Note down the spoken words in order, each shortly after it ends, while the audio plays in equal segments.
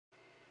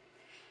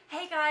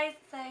Hey guys,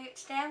 so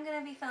today I'm going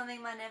to be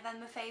filming my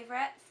November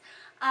favourites.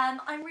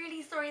 I'm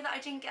really sorry that I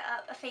didn't get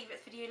up a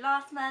favourites video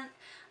last month,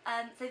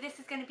 so this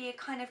is going to be a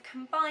kind of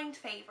combined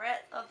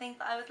favourites of things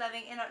that I was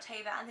loving in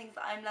October and things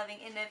that I'm loving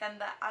in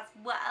November as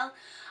well.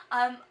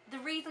 The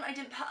reason I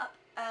didn't put up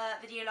a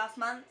video last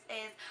month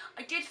is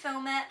I did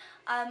film it,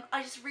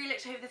 I just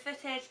re-looked over the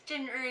footage,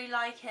 didn't really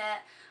like it,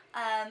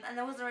 and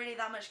there wasn't really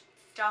that much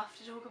stuff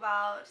to talk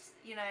about,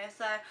 you know,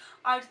 so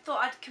I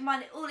thought I'd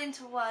combine it all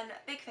into one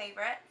big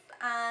favourite.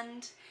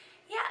 And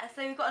yeah,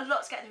 so we've got a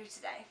lot to get through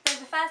today. So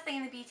the first thing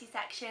in the beauty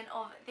section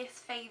of this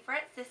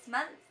favourites this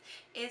month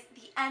is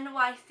the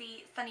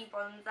NYC Sunny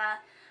Bronzer.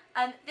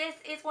 This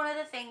is one of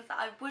the things that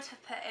I would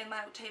have put in my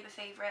October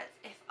favourites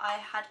if I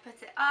had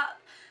put it up.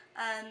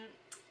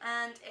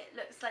 And it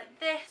looks like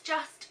this.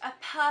 Just a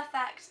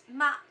perfect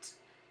matte,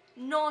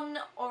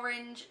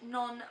 non-orange,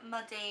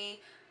 non-muddy,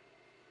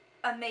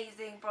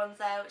 amazing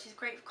bronzer, which is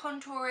great for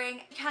contouring.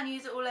 You can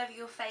use it all over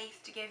your face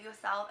to give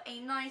yourself a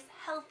nice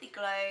healthy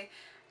glow,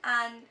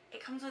 and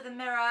it comes with a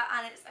mirror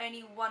and it's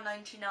only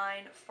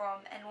 $1.99 from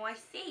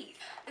NYC.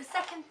 The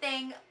second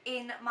thing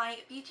in my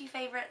beauty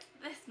favourites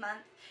this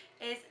month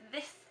is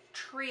this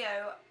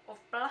trio of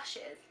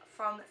blushes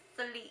from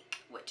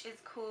Sleek, which is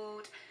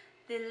called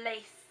the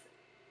Lace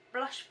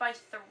Blush by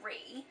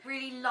 3.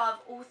 Really love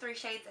all three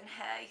shades in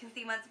here. You can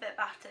see mine's a bit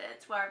battered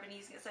where I've been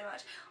using it so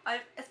much. I've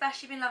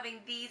especially been loving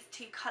these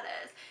two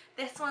colours.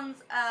 This one's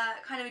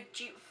kind of a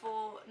dupe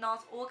for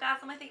NARS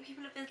Orgasm, I think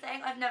people have been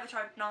saying. I've never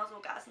tried NARS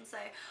Orgasm, so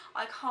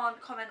I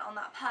can't comment on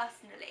that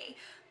personally,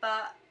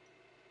 but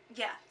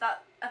yeah,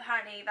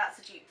 apparently that's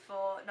a dupe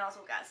for NARS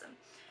Orgasm.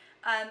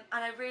 And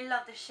I really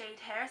love this shade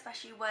here,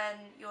 especially when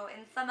you're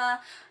in summer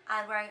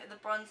and wearing it with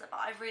a bronzer, but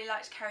I really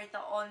like to carry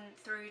that on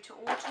through to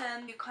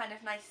autumn. You kind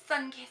of nice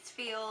sun-kissed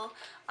feel,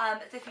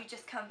 as if you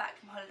just come back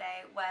from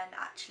holiday when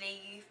actually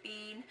you've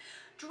been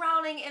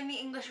drowning in the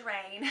English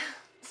rain.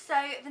 So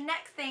the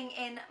next thing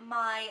in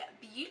my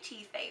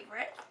beauty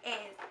favourite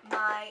is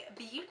my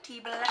Beauty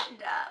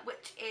Blender,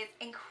 which is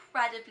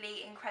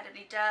incredibly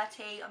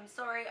dirty. I'm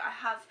sorry, I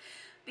have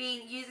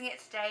been using it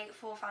today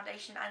for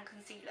foundation and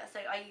concealer. So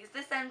I use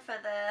this end for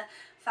the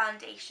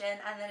foundation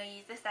and then I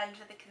use this end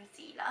for the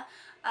concealer,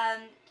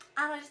 and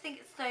I just think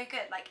it's so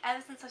good. Like,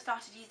 ever since I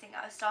started using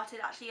it, I started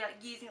actually like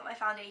using up my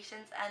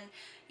foundations and,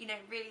 you know,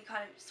 really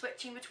kind of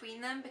switching between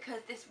them,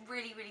 because this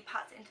really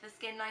pats into the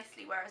skin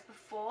nicely, whereas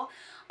before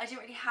I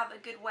didn't really have a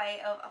good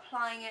way of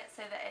applying it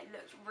so that it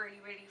looked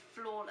really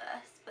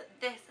flawless, but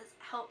this has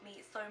helped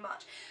me so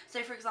much.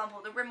 So for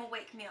example, the Rimmel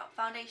Wake Me Up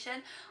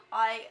foundation,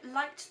 I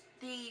liked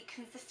the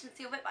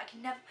consistency of it, but I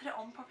can never put it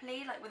on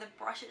properly. Like with a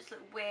brush it just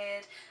looked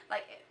weird,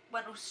 like it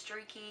went all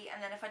streaky,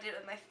 and then if I did it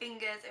with my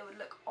fingers it would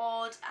look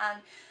odd,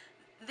 and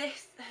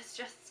this has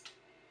just,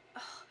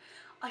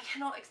 I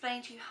cannot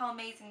explain to you how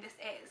amazing this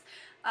is.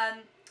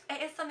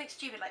 It is something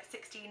stupid like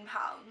 £16,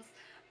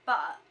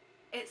 but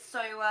it's so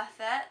worth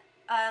it.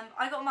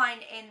 I got mine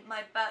in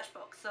my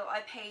Birchbox, so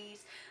I paid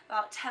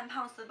about £10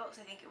 for the box,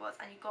 I think it was,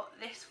 and you got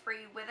this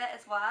free with it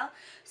as well,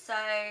 so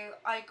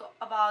I got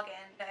a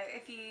bargain. So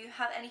if you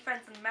have any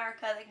friends in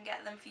America, they can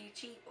get them for you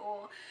cheap,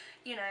 or,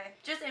 you know,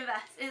 just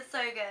invest. It's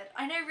so good.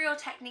 I know Real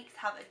Techniques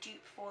have a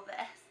dupe for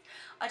this.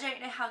 I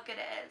don't know how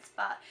good it is,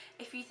 but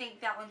if you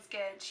think that one's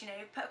good, you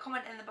know, put a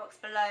comment in the box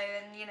below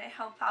and, you know,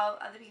 help out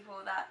other people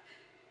that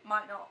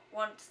might not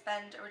want to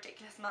spend a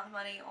ridiculous amount of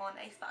money on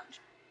a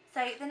sponge.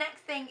 So the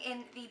next thing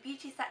in the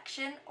beauty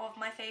section of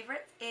my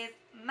favourites is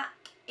MAC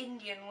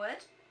Indian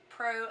Wood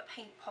Pro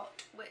Paint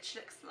Pot, which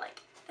looks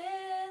like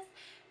this.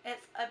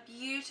 It's a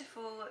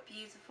beautiful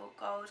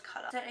gold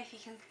colour. I don't know if you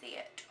can see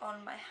it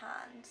on my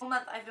hand. All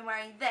month I've been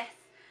wearing this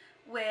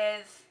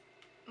with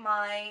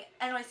my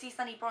NYC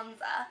Sunny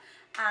Bronzer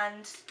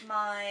and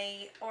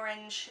my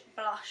orange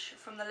blush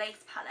from the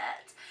Lace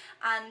palette,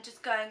 and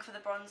just going for the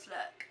bronze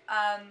look.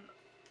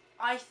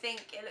 I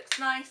think it looks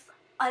nice.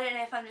 I don't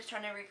know if I'm just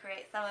trying to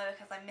recreate summer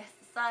because I miss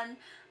the sun,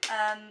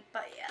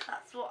 but yeah,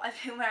 that's what I've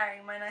been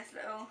wearing, my nice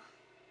little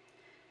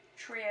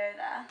trio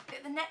there.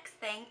 The next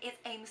thing is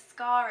a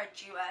mascara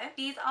duo.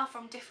 These are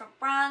from different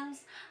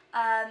brands.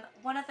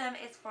 One of them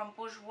is from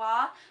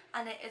Bourjois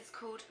and it is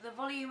called the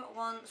Volume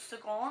 1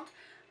 Seconde,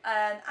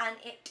 and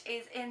it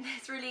is in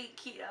this really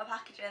cute little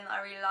packaging that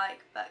I really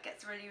like, but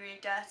gets really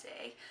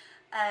dirty.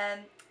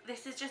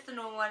 This is just a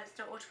normal one, it's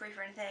not waterproof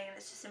or anything, and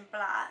it's just in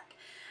black.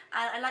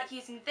 And I like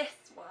using this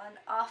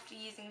one after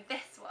using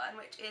this one,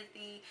 which is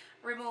the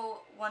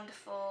Rimmel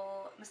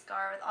Wonderful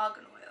Mascara with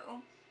Argan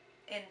Oil,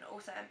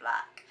 also in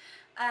black.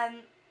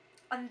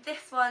 And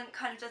this one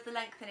kind of does the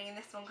lengthening and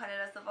this one kind of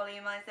does the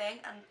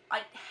volumizing, and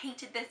I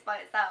hated this by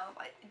itself.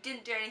 It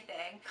didn't do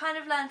anything. Kind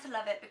of learned to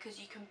love it because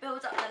you can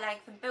build up the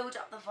length and build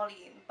up the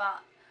volume,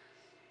 but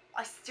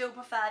I still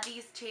prefer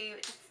these two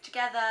just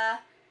together.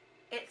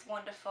 It's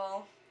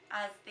wonderful,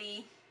 as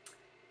the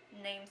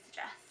name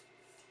suggests.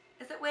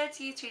 Is it weird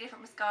to use two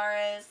different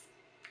mascaras?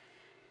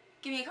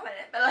 Give me a comment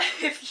below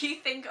if you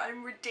think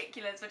I'm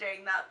ridiculous for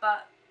doing that,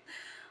 but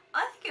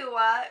I think it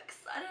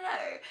works. I don't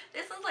know.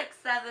 This one's like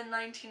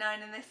 $7.99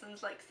 and this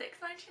one's like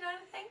 $6.99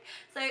 I think.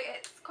 So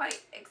it's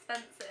quite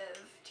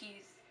expensive to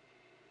use,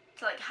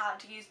 to like have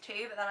to use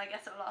two, but then I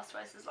guess it'll last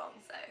twice as long,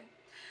 so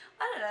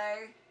I don't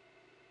know.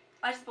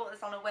 I just bought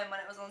this on a whim when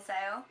it was on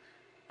sale.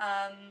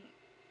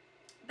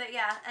 But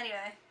yeah,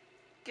 anyway,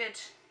 good.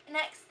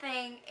 Next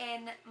thing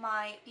in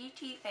my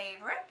beauty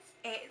favourites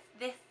is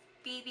this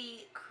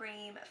BB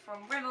cream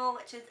from Rimmel,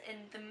 which is in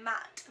the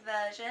matte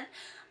version.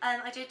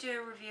 I did do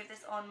a review of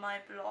this on my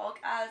blog,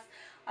 as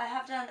I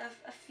have done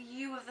a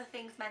few of the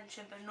things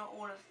mentioned but not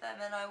all of them,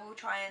 and I will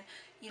try and,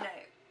 you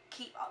know,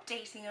 keep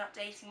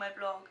updating my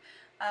blog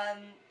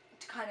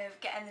to kind of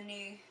get in the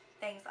new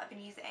things that I've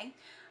been using.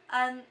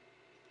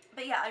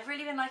 But yeah, I've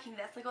really been liking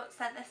this. I got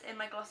sent this in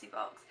my glossy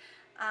box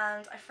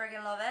and I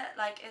friggin' love it.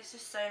 Like, it's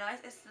just so nice.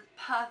 It's the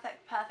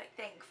perfect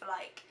thing for,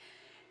 like,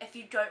 if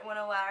you don't want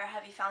to wear a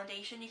heavy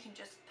foundation, you can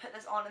just put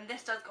this on, and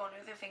this does go on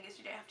with your fingers,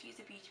 you don't have to use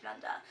a beauty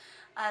blender.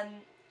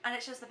 And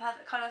it's just the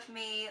perfect colour for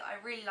me. I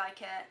really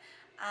like it,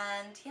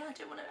 and yeah, I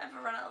don't want to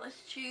ever run out of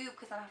this tube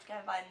because I have to go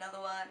and buy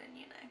another one, and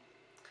you know.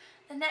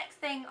 The next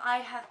thing I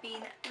have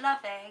been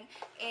loving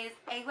is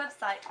a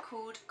website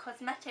called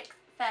Cosmetics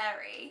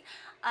Fairy,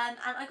 and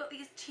I got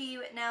these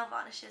two nail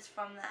varnishes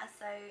from there.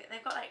 So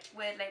they've got like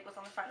weird labels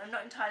on the front. I'm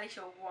not entirely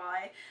sure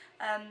why,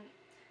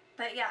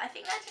 but yeah, I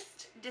think they're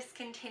just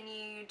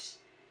discontinued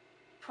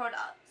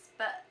products,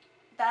 but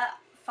they're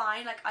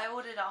fine. Like, I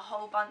ordered a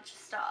whole bunch of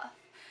stuff,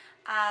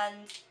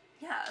 and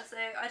yeah, so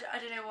I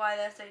don't know why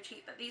they're so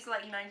cheap, but these are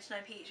like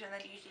 99p each, and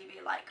they'd usually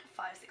be like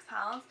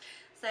 £5–6.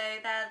 So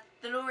they're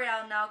the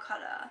L'Oreal Nail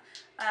Colour,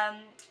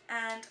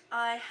 and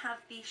I have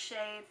the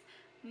shades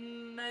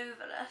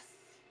Mauvelous.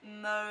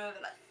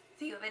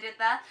 See what they did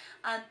there?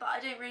 But I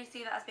don't really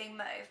see that as being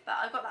mauve, but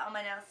I got that on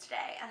my nails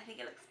today, and I think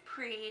it looks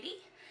pretty.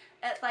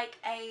 It's like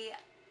a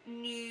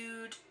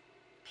nude,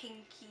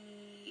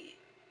 pinky,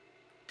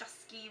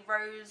 dusky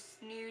rose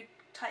nude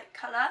type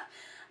colour,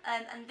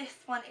 and this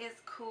one is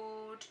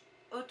called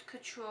Eau de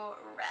Couture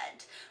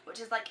Red, which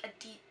is like a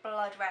deep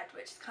blood red,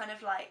 which is kind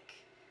of like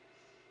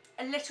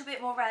a little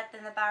bit more red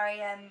than the Barry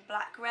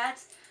Black Red.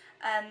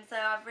 So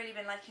I've really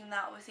been liking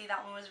that. Obviously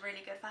that one was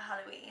really good for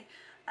Halloween.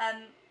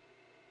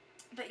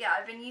 But yeah,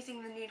 I've been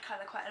using the nude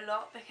colour quite a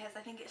lot because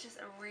I think it's just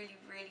a really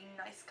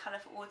nice colour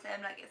for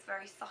autumn. Like, it's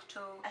very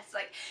subtle. It's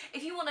like,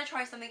 if you want to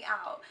try something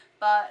out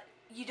but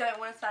you don't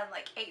want to spend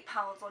like £8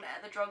 on it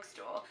at the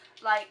drugstore,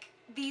 like,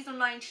 these are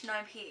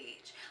 99p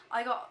each.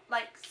 I got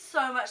like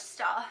so much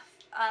stuff.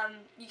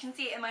 You can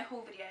see it in my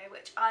haul video,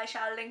 which I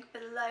shall link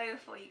below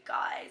for you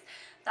guys,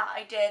 that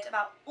I did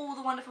about all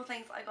the wonderful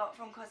things I got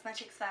from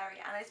Cosmetics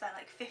Fairy, and I spent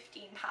like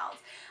 £15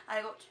 and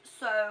I got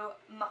so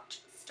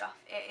much stuff.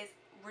 It is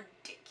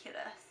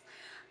ridiculous.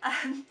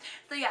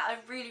 So yeah, I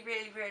really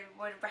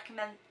would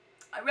recommend,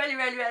 I really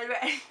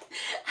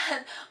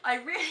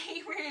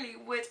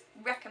would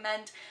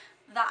recommend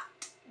that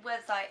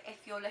website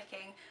if you're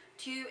looking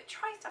to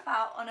try stuff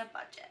out on a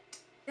budget.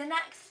 The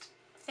next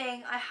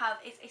thing I have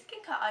is a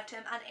skincare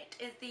item, and it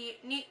is the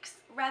NYX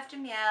Rêve de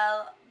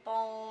Miel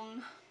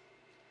Balm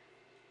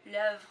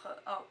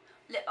Lèvres,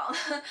 lip balm.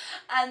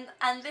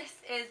 And this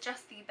is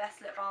just the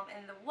best lip balm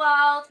in the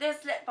world.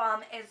 This lip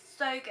balm is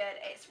so good.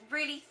 It's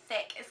really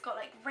thick. It's got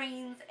like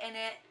rains in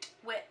it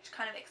which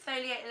kind of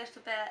exfoliate a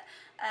little bit.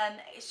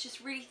 It's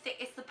just really thick.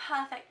 It's the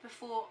perfect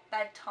before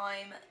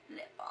bedtime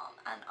lip balm,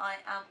 and I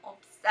am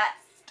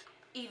obsessed,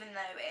 even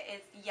though it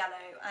is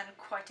yellow and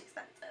quite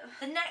expensive.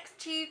 The next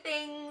two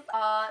things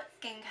are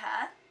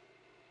skincare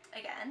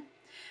again,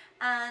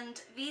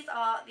 and these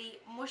are the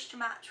Moisture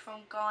Match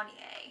from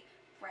Garnier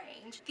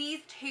range. These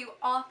two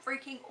are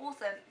freaking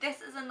awesome. This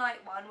is a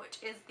night one, which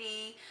is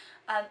the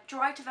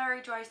dry to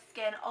very dry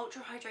skin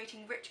ultra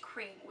hydrating rich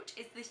cream, which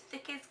is the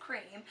thickest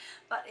cream,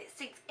 but it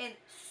sinks in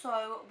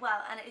so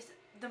well, and it is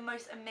the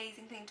most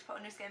amazing thing to put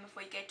on your skin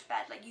before you go to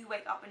bed. Like, you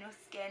wake up and your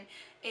skin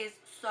is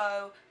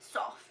so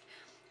soft.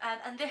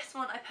 And this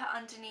one I put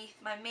underneath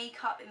my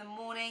makeup in the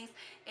mornings.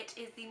 It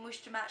is the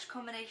Moisture Match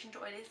Combination to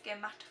Oily Skin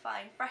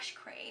Mattifying Fresh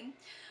Cream,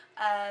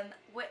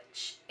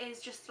 which is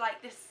just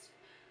like this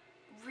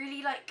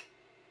really like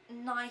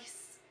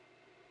nice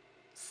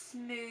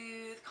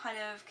smooth kind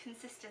of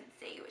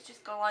consistency, which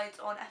just glides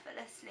on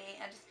effortlessly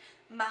and just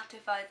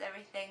mattifies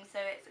everything, so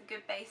it's a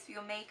good base for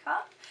your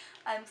makeup,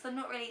 because I'm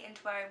not really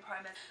into wearing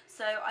primer,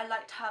 so I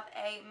like to have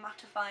a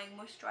mattifying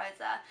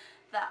moisturiser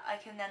that I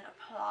can then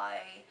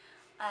apply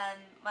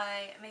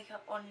my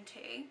makeup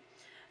onto.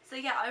 So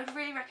yeah, I would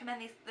really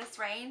recommend this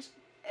range.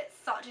 It's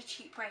such a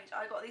cheap range.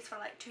 I got these for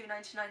like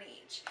 £2.99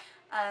 each.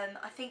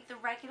 I think the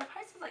regular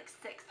price was like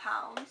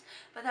 £6,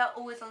 but they're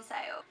always on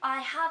sale.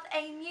 I have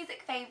a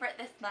music favourite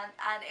this month,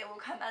 and it will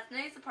come as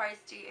no surprise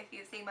to you if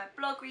you've seen my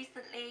blog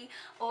recently,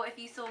 or if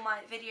you saw my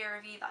video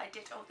review that I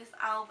did of this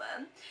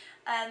album.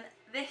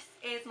 This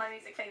is my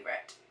music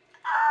favourite.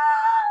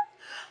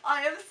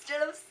 I am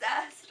still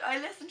obsessed. I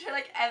listen to it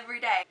like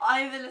every day.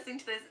 I've been listening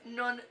to this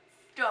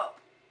non-stop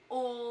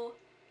all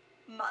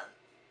month.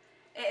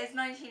 It is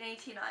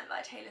 1989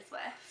 by Taylor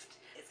Swift.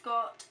 It's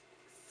got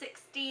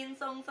 16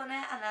 songs on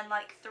it, and then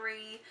like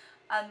 3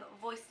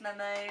 voice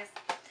memos.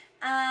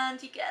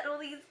 And you get all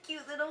these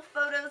cute little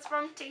photos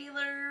from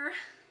Taylor,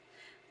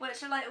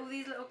 which are like all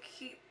these little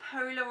cute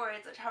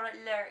Polaroids which have like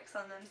lyrics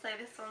on them. So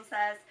this one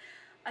says,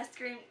 "I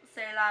screamed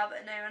so loud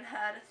but no one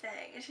heard a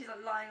thing," and she's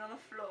like lying on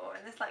the floor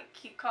in this like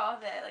cute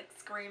carpet, like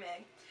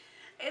screaming.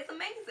 It's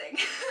amazing.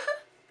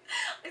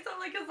 I sound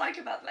like a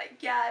psychopath, like,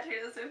 yeah,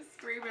 Taylor Swift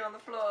screaming on the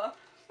floor.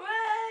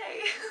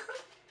 Way!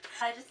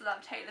 I just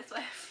love Taylor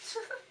Swift.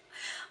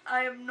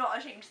 I am not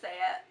ashamed to say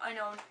it. I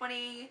know I'm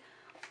 20.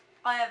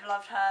 I have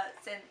loved her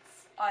since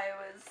I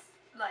was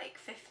like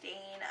 15,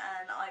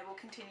 and I will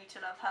continue to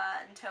love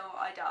her until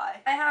I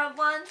die. I have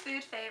one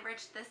food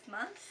favourite this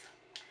month,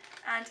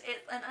 and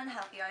it's an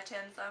unhealthy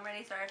item, so I'm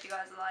really sorry if you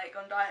guys are like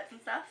on diets and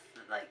stuff,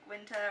 like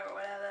winter or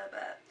whatever,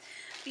 but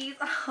these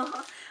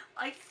are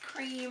ice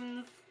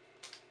creams,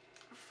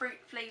 fruit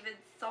flavoured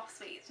soft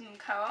sweets from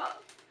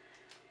Co-op,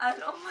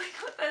 and oh my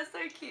god, they're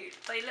so cute.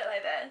 They look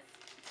like this,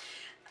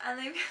 and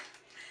they've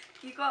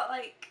you got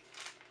like,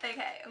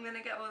 okay, I'm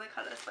gonna get all the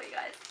colours for you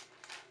guys.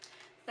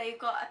 So you've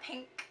got a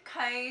pink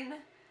cone,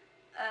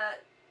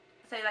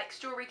 so like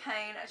strawberry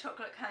cone, a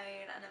chocolate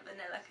cone, and a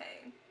vanilla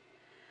cone.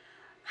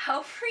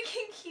 How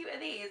freaking cute are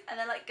these? And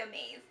they're like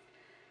gummies.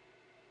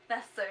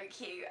 They're so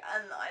cute,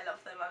 and I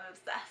love them. I'm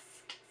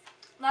obsessed.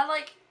 They're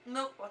like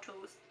milk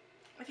bottles.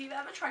 If you've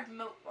ever tried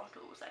milk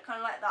bottles, they're kind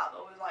of like that,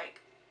 but with like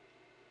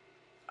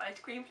ice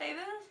cream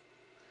flavours.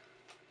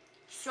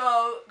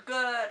 So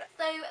good.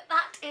 So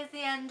that is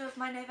the end of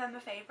my November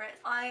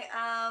favourites. I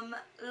am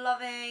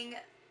loving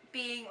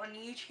being on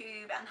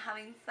YouTube and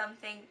having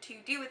something to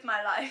do with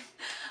my life.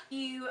 If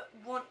you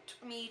want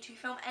me to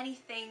film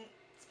anything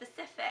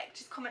specific,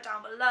 just comment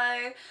down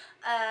below.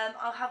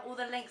 I'll have all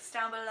the links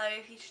down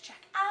below for you to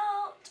check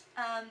out,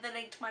 the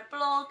link to my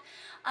blog.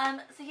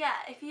 So yeah,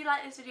 if you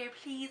like this video,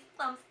 please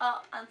thumbs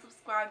up and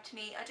subscribe to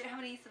me. I don't have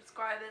any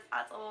subscribers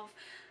as of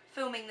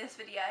filming this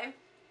video,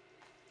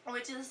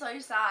 which is so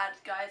sad,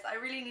 guys. I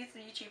really need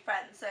some YouTube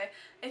friends, so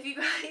if you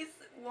guys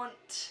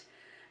want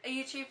a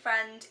YouTube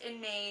friend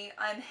in me,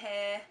 I'm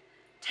here.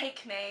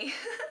 Take me.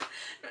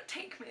 Not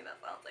take me, that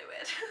sounds so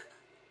weird.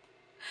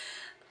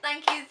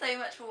 Thank you so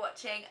much for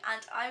watching,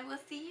 and I will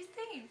see you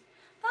soon.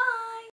 Bye!